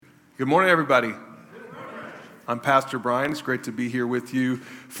Good morning, everybody. I'm Pastor Brian. It's great to be here with you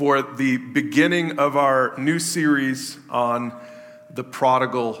for the beginning of our new series on the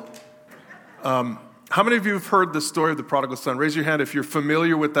prodigal. How many of you have heard the story of the prodigal son? Raise your hand if you're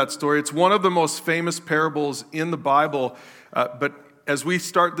familiar with that story. It's one of the most famous parables in the Bible, but as we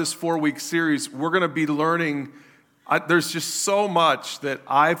start this 4-week series, we're going to be learning. There's just so much that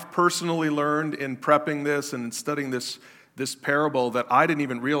I've personally learned in prepping this and in studying this parable that I didn't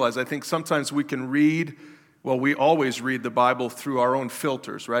even realize. I think sometimes we can read, we always read the Bible through our own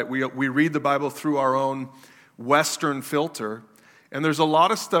filters, right? We read the Bible through our own Western filter, and there's a lot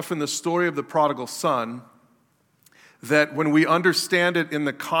of stuff in the story of the prodigal son that when we understand it in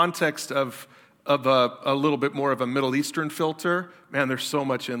the context of a little bit more of a Middle Eastern filter, man, there's so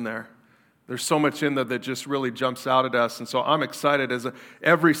much in there. There's so much in there that just really jumps out at us. And so I'm excited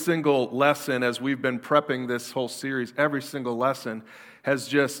every single lesson as we've been prepping this whole series, every single lesson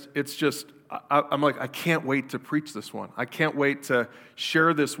I'm like, I can't wait to preach this one. I can't wait to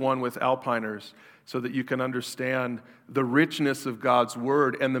share this one with Alpiners so that you can understand the richness of God's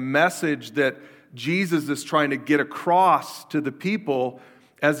word and the message that Jesus is trying to get across to the people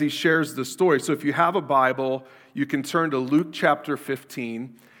as he shares the story. So if you have a Bible, you can turn to Luke chapter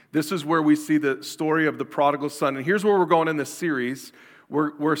 15. This is where we see the story of the prodigal son. And here's where we're going in this series.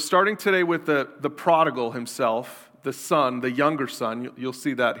 We're starting today with the prodigal himself, the son, the younger son. You'll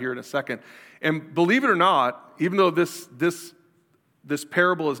see that here in a second. And believe it or not, even though this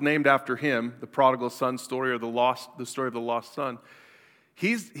parable is named after him, the prodigal son story or the story of the lost son,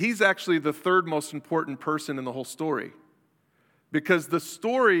 he's actually the third most important person in the whole story. Because the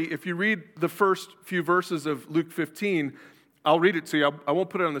story, if you read the first few verses of Luke 15, I'll read it to you. I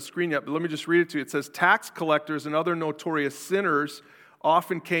won't put it on the screen yet, but let me just read it to you. It says, tax collectors and other notorious sinners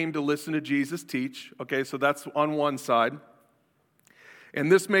often came to listen to Jesus teach. Okay, so that's on one side.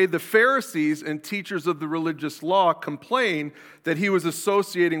 And this made the Pharisees and teachers of the religious law complain that he was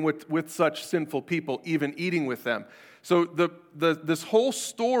associating with such sinful people, even eating with them. So this whole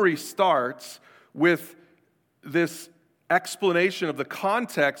story starts with this explanation of the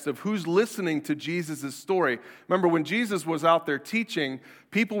context of who's listening to Jesus' story. Remember, when Jesus was out there teaching,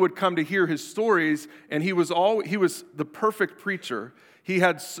 people would come to hear his stories, and he was the perfect preacher. He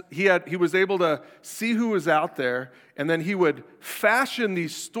was able to see who was out there, and then he would fashion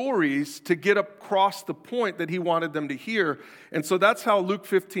these stories to get across the point that he wanted them to hear. And so that's how Luke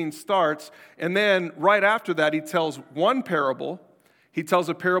 15 starts. And then right after that, he tells one parable. He tells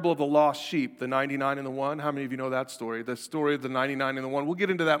a parable of the lost sheep, the 99 and the 1. How many of you know that story? The story of the 99 and the 1. We'll get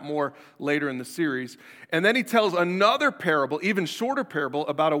into that more later in the series. And then he tells another parable, even shorter parable,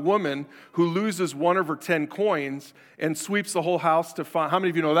 about a woman who loses one of her 10 coins and sweeps the whole house to find. How many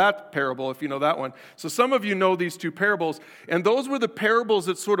of you know that parable, if you know that one? So some of you know these two parables. And those were the parables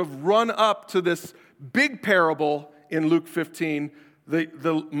that sort of run up to this big parable in Luke 15,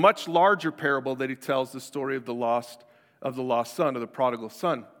 the much larger parable that he tells, the story of the lost son, or the prodigal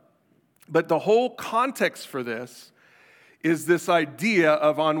son. But the whole context for this is this idea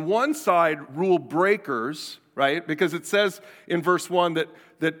of, on one side, rule breakers, right? Because it says in verse 1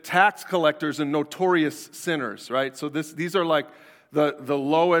 that tax collectors and notorious sinners, right? So these are like the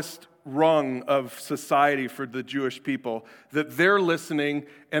lowest rung of society for the Jewish people, that they're listening.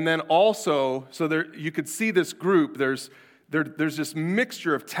 And then also, so there you could see this group, there's this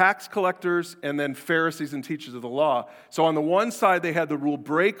mixture of tax collectors and then Pharisees and teachers of the law. So on the one side, they had the rule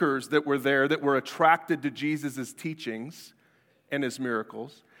breakers that were there, that were attracted to Jesus' teachings and his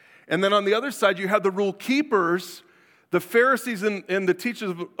miracles. And then on the other side, you had the rule keepers, the Pharisees and the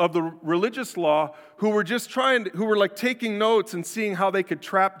teachers of the religious law, who were like taking notes and seeing how they could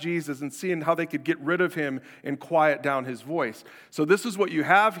trap Jesus and seeing how they could get rid of him and quiet down his voice. So this is what you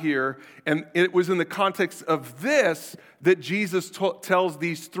have here, and it was in the context of this that Jesus tells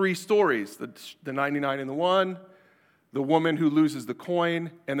these three stories, the 99 and the 1, the woman who loses the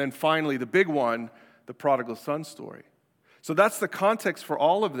coin, and then finally the big one, the prodigal son story. So that's the context for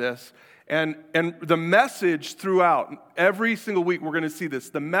all of this. And the message throughout, every single week we're going to see this,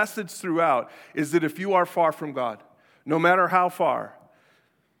 the message throughout is that if you are far from God, no matter how far,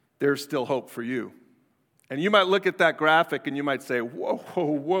 there's still hope for you. And you might look at that graphic and you might say,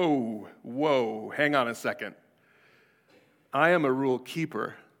 whoa, hang on a second. I am a rule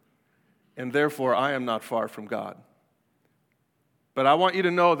keeper, and therefore I am not far from God. But I want you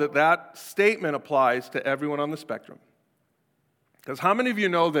to know that statement applies to everyone on the spectrum. Because how many of you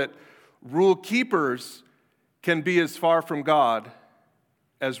know that rule keepers can be as far from God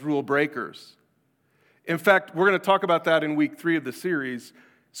as rule breakers? In fact, we're going to talk about that in week 3 of the series.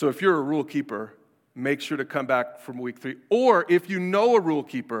 So if you're a rule keeper, make sure to come back from week 3. Or if you know a rule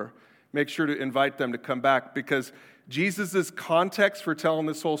keeper make sure to invite them to come back, because Jesus' context for telling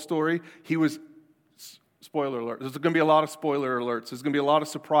this whole story, he was, spoiler alert, there's going to be a lot of spoiler alerts. There's going to be a lot of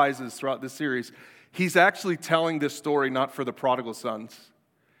surprises throughout this series. He's actually telling this story not for the prodigal sons.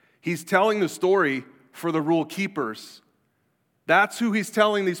 He's telling the story for the rule keepers. That's who he's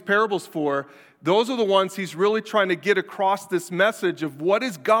telling these parables for. Those are the ones he's really trying to get across this message of what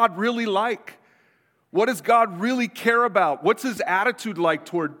is God really like? What does God really care about? What's his attitude like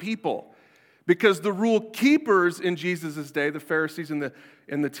toward people? Because the rule keepers in Jesus' day, the Pharisees and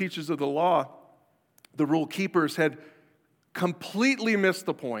the teachers of the law, the rule keepers had completely missed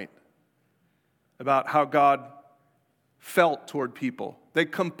the point about how God felt toward people. They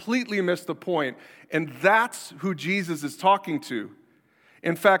completely missed the point, and that's who Jesus is talking to.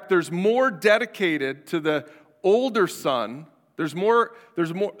 In fact, there's more dedicated to the older son. There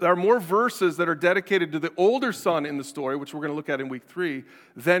are more verses that are dedicated to the older son in the story, which we're going to look at in week 3,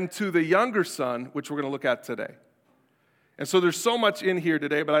 than to the younger son, which we're going to look at today. And so there's so much in here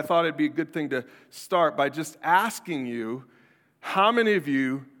today, but I thought it'd be a good thing to start by just asking you, how many of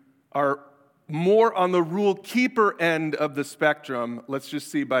you are more on the rule keeper end of the spectrum? Let's just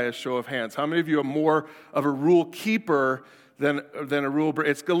see by a show of hands. How many of you are more of a rule keeper than a rule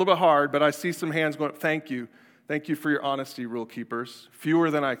breaker? It's a little bit hard, but I see some hands going, thank you. Thank you for your honesty, rule keepers. Fewer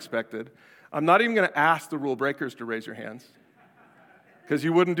than I expected. I'm not even going to ask the rule breakers to raise your hands, because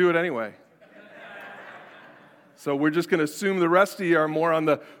you wouldn't do it anyway. So we're just going to assume the rest of you are more on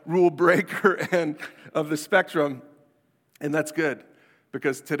the rule breaker end of the spectrum, and that's good,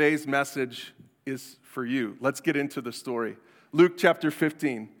 because today's message is for you. Let's get into the story. Luke chapter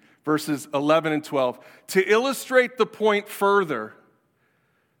 15, verses 11 and 12. To illustrate the point further,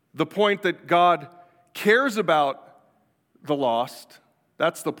 the point that God cares about the lost,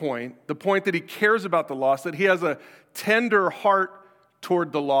 that's the point that he cares about the lost, that he has a tender heart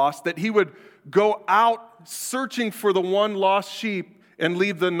toward the lost, that he would go out searching for the one lost sheep and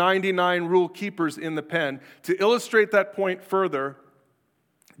leave the 99 rule keepers in the pen. To illustrate that point further,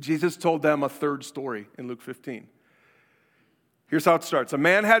 Jesus told them a third story in Luke 15. Here's how it starts. A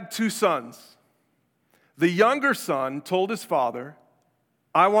man had 2 sons. The younger son told his father,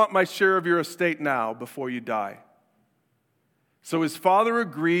 I want my share of your estate now before you die. So his father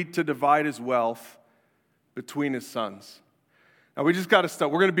agreed to divide his wealth between his sons. Now we just got to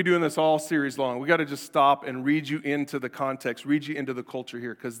stop. We're going to be doing this all series long. We got to just stop and read you into the context, read you into the culture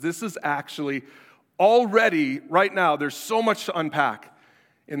here, because this is actually already, right now, there's so much to unpack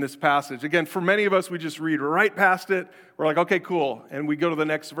in this passage. Again, for many of us, we just read right past it. We're like, okay, cool, and we go to the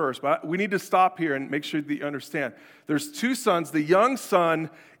next verse. But we need to stop here and make sure that you understand. There's 2 sons. The young son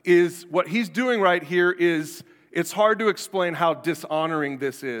is, what he's doing right here is, it's hard to explain how dishonoring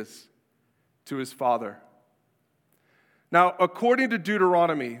this is to his father. Now, according to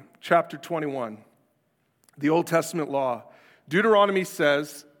Deuteronomy chapter 21, the Old Testament law, Deuteronomy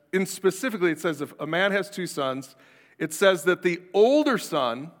says, and specifically it says if a man has 2 sons, it says that the older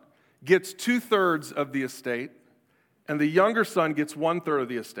son gets 2/3 of the estate, and the younger son gets 1/3 of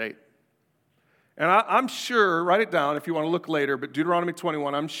the estate. And I'm sure, write it down if you want to look later, but Deuteronomy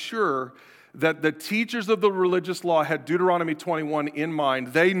 21, I'm sure that the teachers of the religious law had Deuteronomy 21 in mind.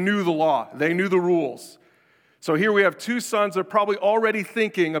 They knew the law. They knew the rules. So here we have 2 sons that are probably already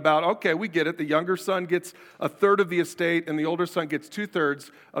thinking about, okay, we get it. The younger son gets 1/3 of the estate, and the older son gets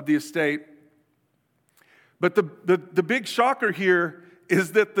 2/3 of the estate. But the big shocker here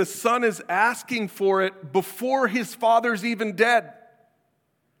is that the son is asking for it before his father's even dead.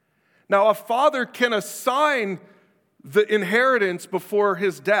 Now, a father can assign the inheritance before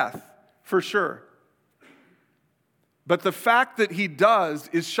his death, for sure. But the fact that he does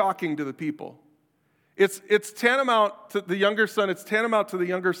is shocking to the people. It's tantamount to the younger son. It's tantamount to the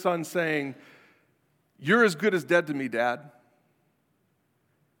younger son saying, "You're as good as dead to me, Dad.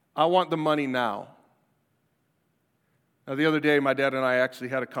 I want the money now." Now, the other day, my dad and I actually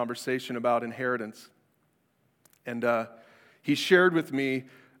had a conversation about inheritance. And he shared with me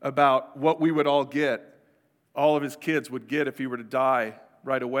about what we would all get, all of his kids would get if he were to die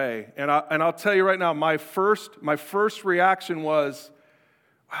right away. And I'll tell you right now, my first reaction was,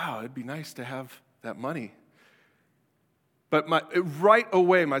 wow, it'd be nice to have that money. But right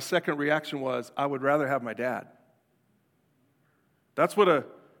away, my second reaction was, I would rather have my dad. That's what a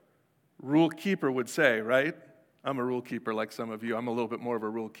rule keeper would say, right? I'm a rule keeper like some of you. I'm a little bit more of a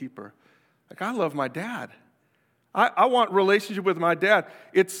rule keeper. Like, I love my dad. I want relationship with my dad.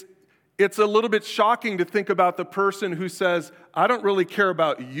 It's a little bit shocking to think about the person who says, I don't really care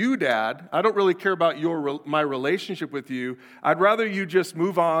about you, Dad. I don't really care about my relationship with you. I'd rather you just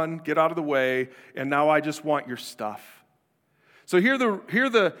move on, get out of the way, and now I just want your stuff. So here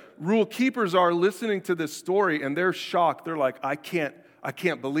the rule keepers are listening to this story, and they're shocked. They're like, I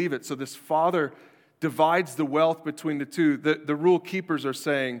can't believe it. So this father divides the wealth between the two. The rule keepers are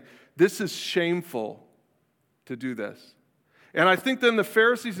saying, this is shameful to do this. And I think then the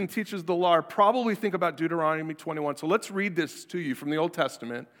Pharisees and teachers of the law probably think about Deuteronomy 21. So let's read this to you from the Old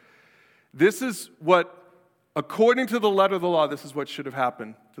Testament. This is what, according to the letter of the law, this is what should have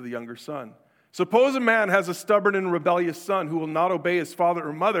happened to the younger son. Suppose a man has a stubborn and rebellious son who will not obey his father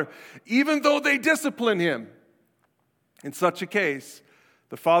or mother, even though they discipline him. In such a case,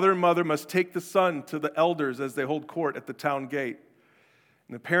 the father and mother must take the son to the elders as they hold court at the town gate.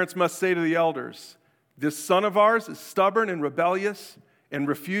 And the parents must say to the elders, this son of ours is stubborn and rebellious and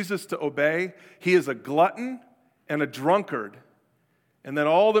refuses to obey. He is a glutton and a drunkard. And then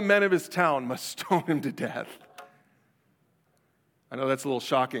all the men of his town must stone him to death. I know that's a little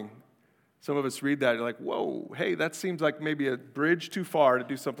shocking. Some of us read that, you're like, whoa, hey, that seems like maybe a bridge too far to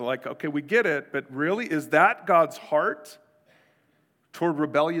do something like, okay, we get it, but really, is that God's heart toward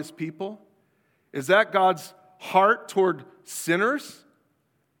rebellious people? Is that God's heart toward sinners?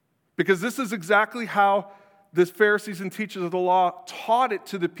 Because this is exactly how the Pharisees and teachers of the law taught it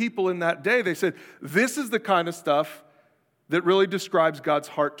to the people in that day. They said, this is the kind of stuff that really describes God's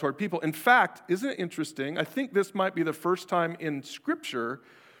heart toward people. In fact, isn't it interesting? I think this might be the first time in Scripture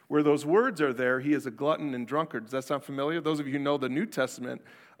where those words are there, he is a glutton and drunkard. Does that sound familiar? Those of you who know the New Testament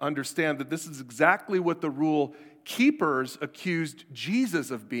understand that this is exactly what the rule keepers accused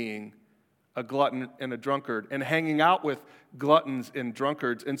Jesus of being, a glutton and a drunkard, and hanging out with gluttons and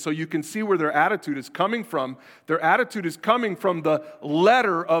drunkards. And so you can see where their attitude is coming from. Their attitude is coming from the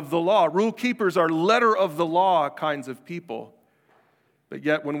letter of the law. Rule keepers are letter of the law kinds of people. But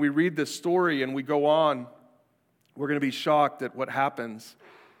yet when we read this story and we go on, we're going to be shocked at what happens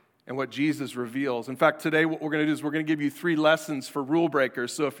and what Jesus reveals. In fact, today what we're going to do is we're going to give you 3 lessons for rule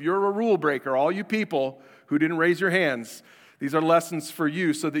breakers. So if you're a rule breaker, all you people who didn't raise your hands, these are lessons for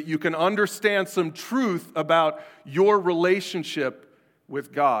you so that you can understand some truth about your relationship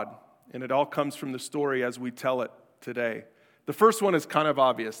with God. And it all comes from the story as we tell it today. The first one is kind of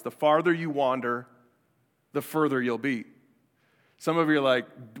obvious. The farther you wander, the further you'll be. Some of you are like,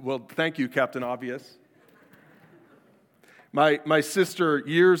 well, thank you, Captain Obvious. My sister,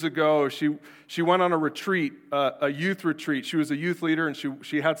 years ago, she went on a retreat, a youth retreat. She was a youth leader, and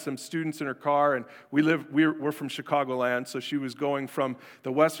she had some students in her car, and we're from Chicagoland, so she was going from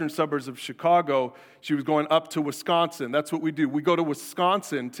the western suburbs of Chicago. She was going up to Wisconsin. That's what we do. We go to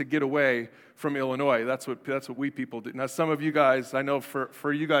Wisconsin to get away from Illinois. That's what we people do. Now, some of you guys, I know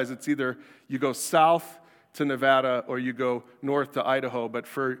for you guys, it's either you go south to Nevada or you go north to Idaho, but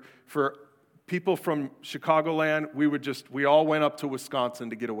for people from Chicagoland, we all went up to Wisconsin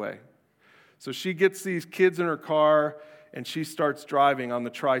to get away. So she gets these kids in her car, and she starts driving on the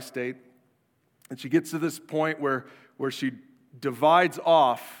tri-state. And she gets to this point where she divides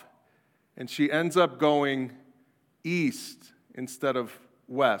off, and she ends up going east instead of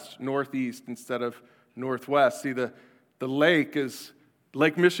west, northeast instead of northwest. See, the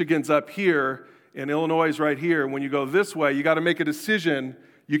Lake Michigan's up here, and Illinois is right here. When you go this way, you got to make a decision.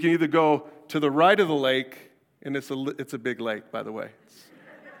 You can either go to the right of the lake, and it's a big lake, by the way.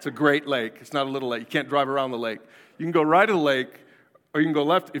 It's a great lake. It's not a little lake. You can't drive around the lake. You can go right of the lake, or you can go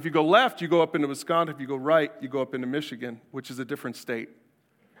left. If you go left, you go up into Wisconsin. If you go right, you go up into Michigan, which is a different state.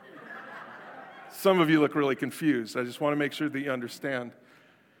 Some of you look really confused. I just want to make sure that you understand.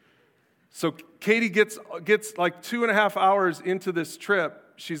 So Katie gets like 2.5 hours into this trip.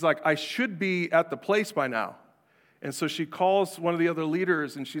 She's like, I should be at the place by now. And so she calls one of the other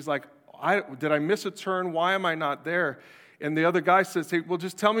leaders, and she's like, did I miss a turn? Why am I not there? And the other guy says, hey, well,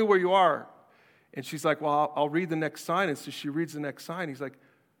 just tell me where you are. And she's like, well, I'll read the next sign. And so she reads the next sign. He's like,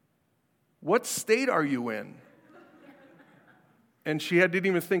 what state are you in? And she didn't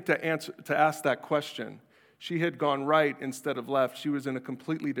even think to ask that question. She had gone right instead of left. She was in a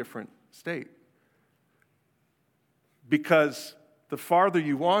completely different state. Because the farther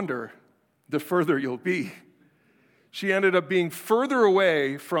you wander, the further you'll be. She ended up being further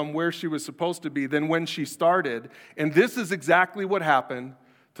away from where she was supposed to be than when she started. And this is exactly what happened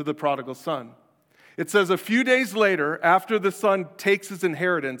to the prodigal son. It says a few days later, after the son takes his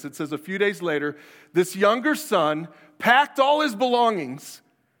inheritance, it says a few days later, this younger son packed all his belongings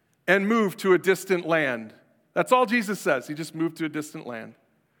and moved to a distant land. That's all Jesus says. He just moved to a distant land.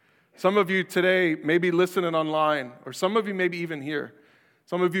 Some of you today may be listening online, or some of you maybe even here.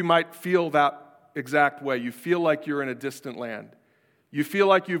 Some of you might feel that exact way. You feel like you're in a distant land. You feel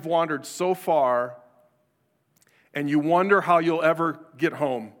like you've wandered so far, and you wonder how you'll ever get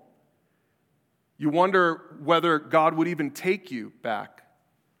home. You wonder whether God would even take you back.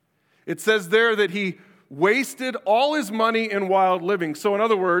 It says there that he wasted all his money in wild living. So in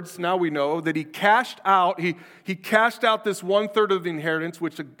other words, now we know that he cashed out this 1/3 of the inheritance,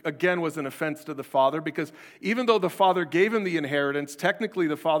 which again was an offense to the father, because even though the father gave him the inheritance, technically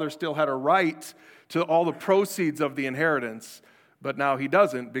the father still had a right to all the proceeds of the inheritance, but now he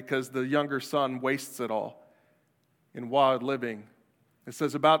doesn't because the younger son wastes it all in wild living. It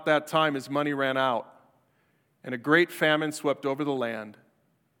says about that time his money ran out, and a great famine swept over the land,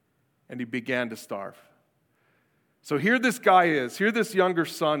 and he began to starve. So here this guy is, here this younger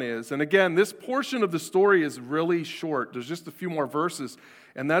son is, and again, this portion of the story is really short. There's just a few more verses,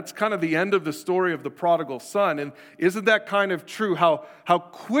 and that's kind of the end of the story of the prodigal son. And isn't that kind of true, how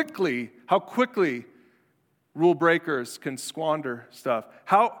quickly rule breakers can squander stuff?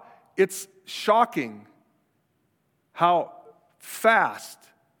 How it's shocking how fast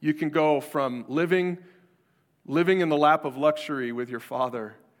you can go from living in the lap of luxury with your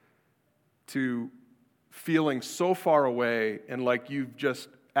father to feeling so far away and like you've just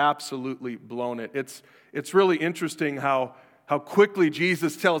absolutely blown it. It's really interesting how quickly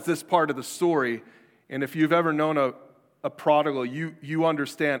Jesus tells this part of the story. And if you've ever known a prodigal, you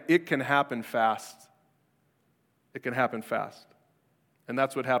understand it can happen fast. It can happen fast. And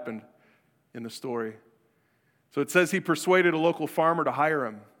that's what happened in the story. So it says he persuaded a local farmer to hire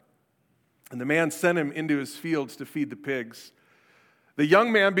him. And the man sent him into his fields to feed the pigs. The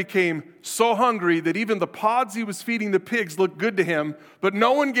young man became so hungry that even the pods he was feeding the pigs looked good to him, but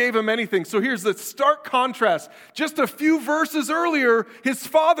no one gave him anything. So here's the stark contrast. Just a few verses earlier, his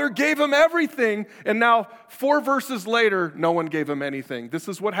father gave him everything, and now 4 verses later, no one gave him anything. This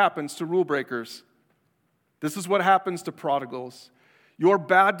is what happens to rule breakers. This is what happens to prodigals. Your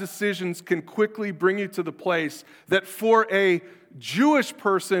bad decisions can quickly bring you to the place that for a Jewish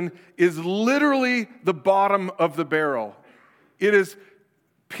person is literally the bottom of the barrel. It is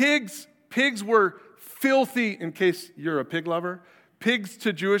pigs were filthy, in case you're a pig lover. Pigs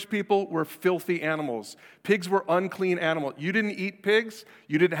to Jewish people were filthy animals. Pigs were unclean animals. You didn't eat pigs.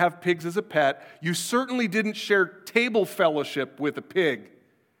 You didn't have pigs as a pet. You certainly didn't share table fellowship with a pig.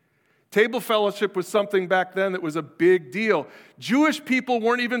 Table fellowship was something back then that was a big deal. Jewish people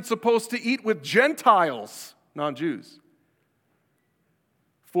weren't even supposed to eat with Gentiles, non-Jews.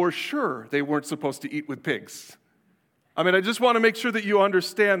 For sure, they weren't supposed to eat with pigs. I mean, I just want to make sure that you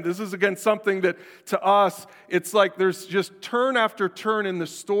understand this is, again, something that to us, it's like there's just turn after turn in the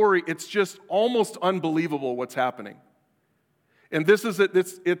story. It's just almost unbelievable what's happening. And this is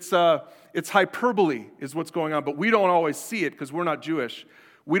it's hyperbole is what's going on, but we don't always see it because we're not Jewish.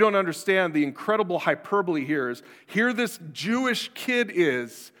 We don't understand the incredible hyperbole here this Jewish kid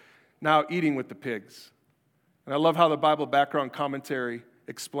is now eating with the pigs. And I love how the Bible background commentary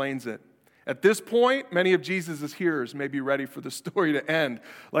explains it. At this point, many of Jesus' hearers may be ready for the story to end,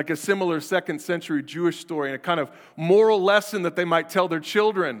 like a similar 2nd century Jewish story and a kind of moral lesson that they might tell their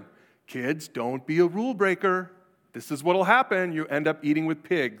children. Kids, don't be a rule breaker. This is what will happen. You end up eating with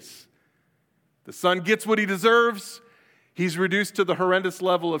pigs. The son gets what he deserves. He's reduced to the horrendous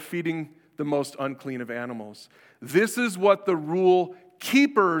level of feeding the most unclean of animals. This is what the rule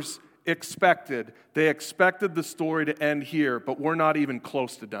keepers expected. They expected the story to end here, but we're not even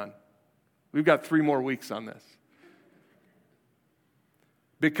close to done. We've got 3 more weeks on this.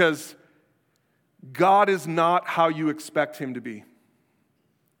 Because God is not how you expect him to be.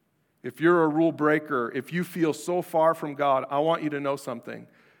 If you're a rule breaker, if you feel so far from God, I want you to know something.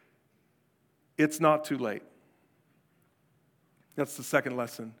 It's not too late. That's the second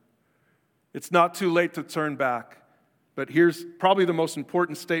lesson. It's not too late to turn back. But here's probably the most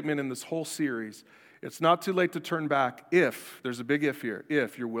important statement in this whole series. It's not too late to turn back if, there's a big if here,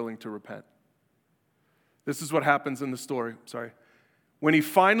 if you're willing to repent. This is what happens in the story. When he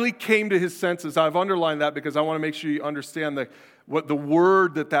finally came to his senses, I've underlined that because I want to make sure you understand what the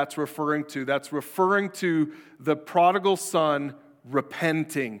word that's referring to. That's referring to the prodigal son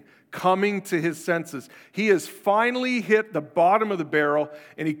repenting, coming to his senses. He has finally hit the bottom of the barrel,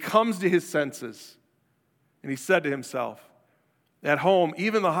 and he comes to his senses. And he said to himself, at home,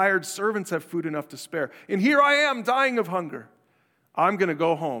 even the hired servants have food enough to spare. And here I am, dying of hunger. I'm going to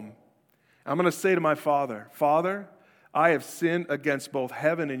go home. I'm going to say to my father, Father, I have sinned against both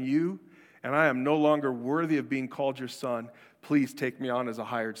heaven and you, and I am no longer worthy of being called your son. Please take me on as a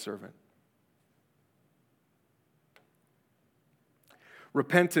hired servant.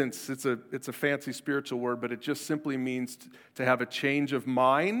 Repentance, it's a fancy spiritual word, but it just simply means to have a change of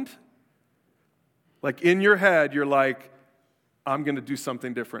mind. Like in your head, you're like, I'm going to do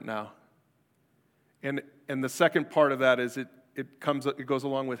something different now. And the second part of that is it goes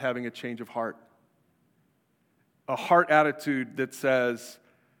along with having a change of heart. a heart attitude that says,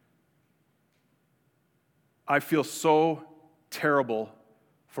 I feel so terrible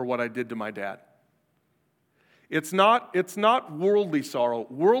for what I did to my dad. It's not worldly sorrow.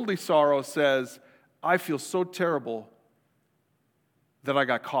 Worldly sorrow says, I feel so terrible that I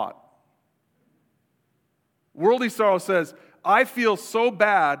got caught. Worldly sorrow says, I feel so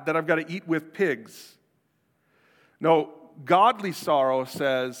bad that I've got to eat with pigs. No, godly sorrow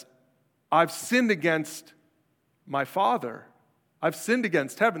says, I've sinned against my Father. I've sinned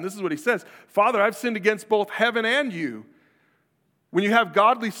against heaven. This is what he says. Father, I've sinned against both heaven and you. When you have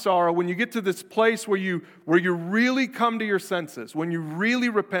godly sorrow, when you get to this place where you really come to your senses, when you really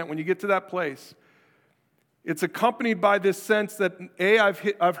repent, when you get to that place, it's accompanied by this sense that A,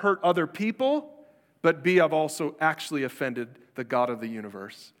 I've hurt other people, but B, I've also actually offended the God of the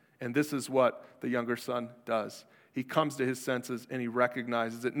universe. And this is what the younger son does. He comes to his senses and he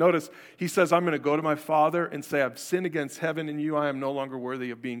recognizes it. Notice, he says, I'm going to go to my father and say, I've sinned against heaven and you. I am no longer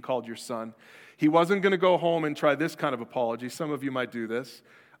worthy of being called your son. He wasn't going to go home and try this kind of apology. Some of you might do this.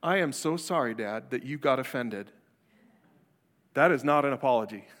 I am so sorry, Dad, that you got offended. That is not an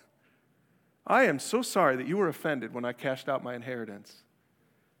apology. I am so sorry that you were offended when I cashed out my inheritance.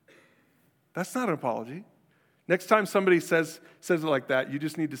 That's not an apology. Next time somebody says it like that, you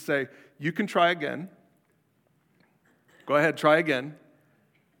just need to say, you can try again. Go ahead, try again.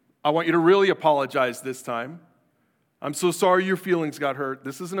 I want you to really apologize this time. I'm so sorry your feelings got hurt.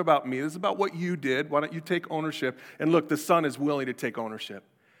 This isn't about me. This is about what you did. Why don't you take ownership? And look, the son is willing to take ownership.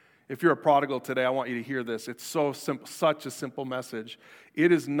 If you're a prodigal today, I want you to hear this. It's so simple, such a simple message.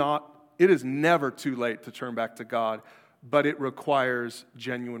 It is never too late to turn back to God, but it requires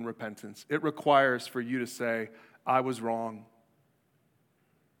genuine repentance. It requires for you to say, I was wrong.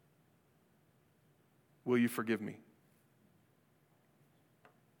 Will you forgive me?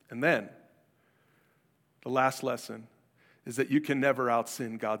 And then, the last lesson is that you can never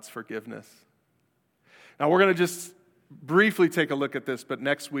out-sin God's forgiveness. Now, we're going to just briefly take a look at this, but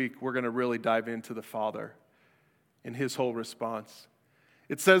next week we're going to really dive into the Father and his whole response.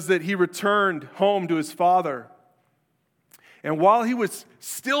 It says that he returned home to his father, and while he was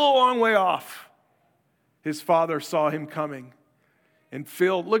still a long way off, his father saw him coming and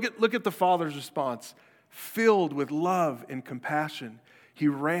filled, look at the father's response, filled with love and compassion. He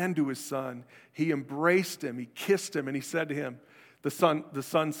ran to his son. He embraced him. He kissed him, and he said to him, the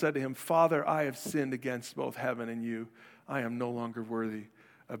son said to him, Father, I have sinned against both heaven and you. I am no longer worthy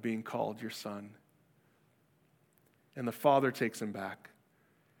of being called your son. And the father takes him back.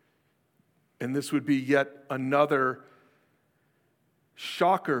 And this would be yet another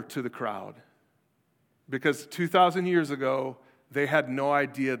shocker to the crowd. Because 2,000 years ago, they had no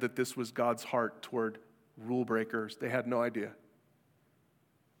idea that this was God's heart toward rule breakers. They had no idea.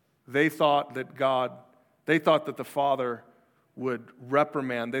 They thought that the Father would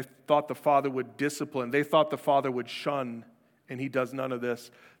reprimand. They thought the Father would discipline. They thought the Father would shun, and he does none of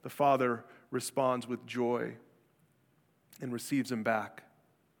this. The Father responds with joy and receives him back.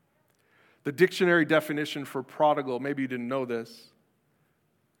 The dictionary definition for prodigal, maybe you didn't know this,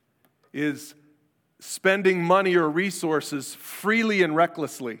 is spending money or resources freely and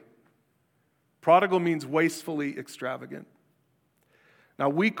recklessly. Prodigal means wastefully extravagant. Now,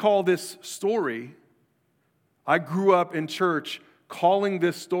 we call this story, I grew up in church calling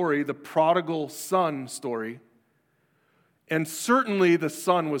this story the prodigal son story. And certainly the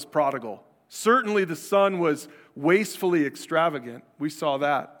son was prodigal. Certainly the son was wastefully extravagant. We saw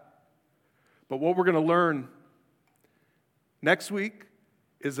that. But what we're going to learn next week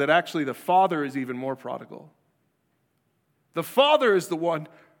is that actually the father is even more prodigal. The father is the one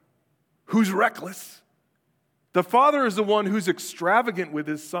who's reckless. The father is the one who's extravagant with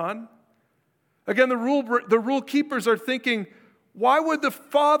his son. Again, the rule keepers are thinking, why would the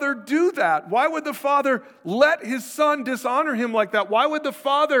father do that? Why would the father let his son dishonor him like that? Why would the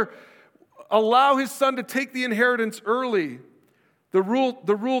father allow his son to take the inheritance early? The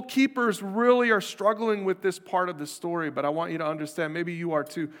rule keepers really are struggling with this part of the story, but I want you to understand, maybe you are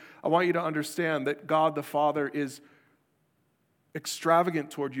too, I want you to understand that God the Father is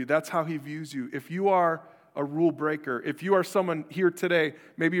extravagant toward you. That's how he views you. If you are a rule breaker, if you are someone here today,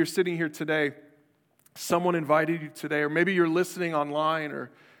 maybe you're sitting here today, someone invited you today, or maybe you're listening online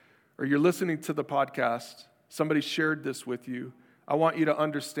or you're listening to the podcast, somebody shared this with you, I want you to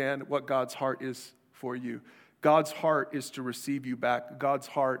understand what God's heart is for you. God's heart is to receive you back. God's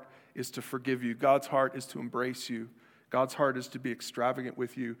heart is to forgive you. God's heart is to embrace you. God's heart is to be extravagant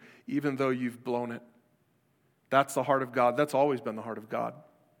with you, even though you've blown it. That's the heart of God. That's always been the heart of God.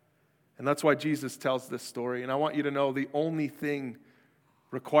 And that's why Jesus tells this story. And I want you to know the only thing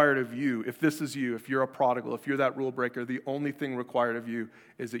required of you, if this is you, if you're a prodigal, if you're that rule breaker, the only thing required of you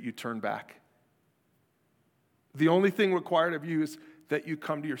is that you turn back. The only thing required of you is that you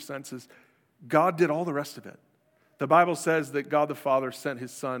come to your senses. God did all the rest of it. The Bible says that God the Father sent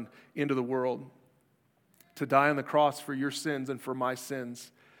his Son into the world to die on the cross for your sins and for my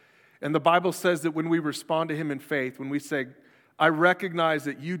sins. And the Bible says that when we respond to him in faith, when we say, I recognize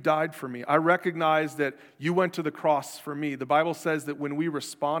that you died for me, I recognize that you went to the cross for me, the Bible says that when we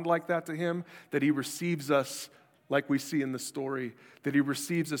respond like that to him, that he receives us like we see in the story, that he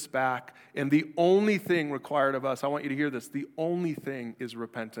receives us back. And the only thing required of us, I want you to hear this, the only thing is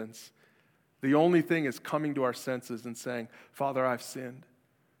repentance. The only thing is coming to our senses and saying, Father, I've sinned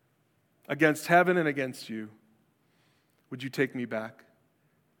against heaven and against you. Would you take me back?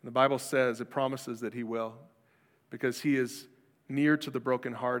 And the Bible says, it promises that he will, because he is near to the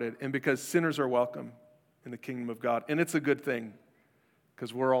brokenhearted and because sinners are welcome in the kingdom of God. And it's a good thing,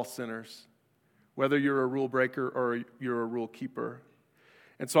 because we're all sinners, whether you're a rule breaker or you're a rule keeper.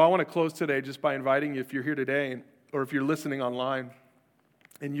 And so I want to close today just by inviting you, if you're here today or if you're listening online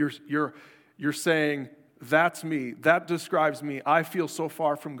and you're saying, that's me, that describes me, I feel so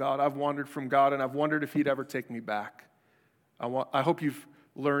far from God, I've wandered from God, and I've wondered if he'd ever take me back. I hope you've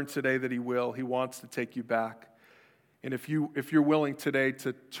learned today that he will. He wants to take you back. And if you're willing today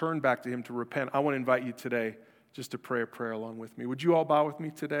to turn back to him, to repent, I want to invite you today just to pray a prayer along with me. Would you all bow with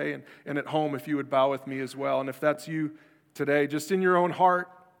me today? And at home, if you would bow with me as well. And if that's you today, just in your own heart,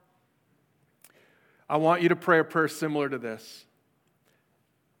 I want you to pray a prayer similar to this.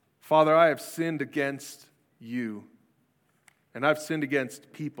 Father, I have sinned against you, and I've sinned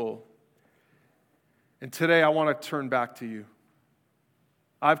against people. And today I want to turn back to you.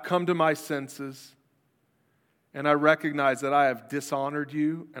 I've come to my senses, and I recognize that I have dishonored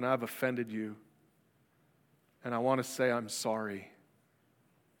you and I've offended you. And I want to say I'm sorry.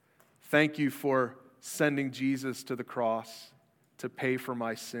 Thank you for sending Jesus to the cross to pay for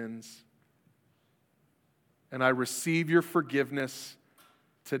my sins. And I receive your forgiveness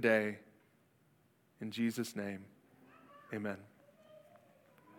today. In Jesus' name, amen.